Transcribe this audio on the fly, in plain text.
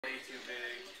Way too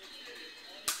big.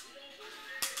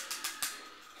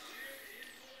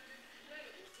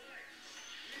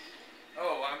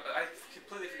 Oh, I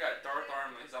completely forgot Darth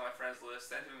Arm. He's on my friends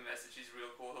list. Send him a message. He's real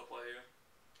cool. He'll play you.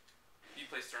 He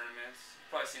plays tournaments.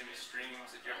 You've probably seen him in streams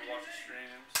if you ever watch his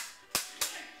streams.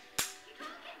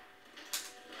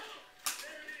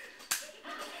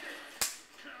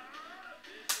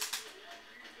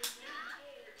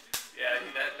 Yeah,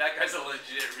 that guy's a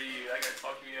legit Ryu. That guy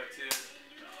fucked me up too.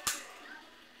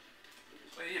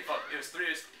 Well, it was three.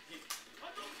 He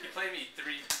played me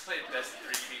three. He played best of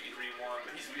three. He beat me 3-1,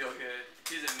 but he's real good.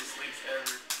 He doesn't miss links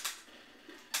ever.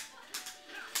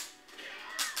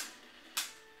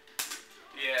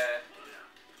 Yeah.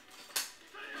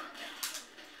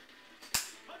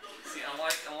 See,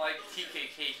 unlike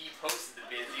TKK, he posted the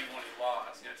bids even when he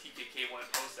lost. You know, TKK wouldn't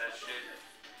post that shit.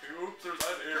 Oops, there's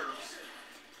that errors.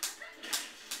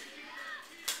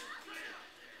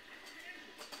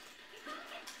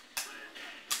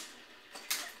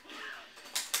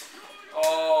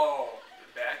 Oh,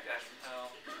 the backdash from hell.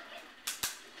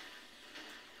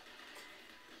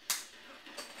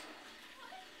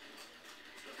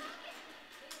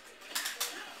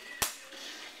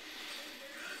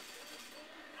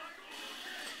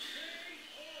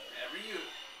 Yeah, Ryu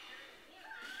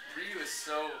is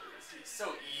so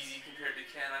easy compared to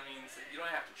Ken. I mean, you don't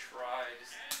have to try.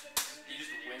 You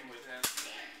just win with him.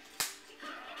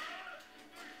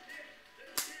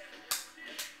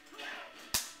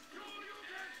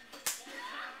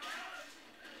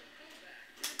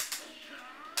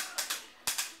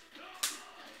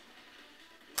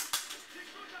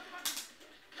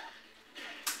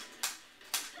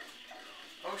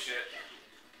 Oh shit.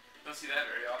 Don't see that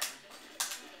very often.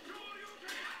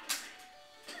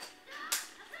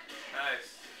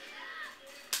 Nice.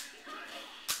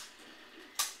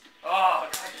 Oh,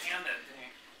 god damn that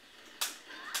thing.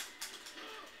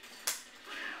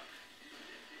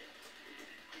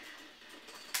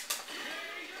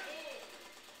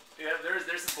 Yeah, there's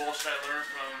some bullshit I learned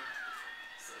from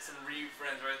some Ryu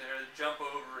friends right there. Jump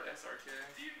over SRK.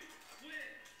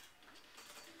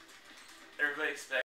 Everybody expects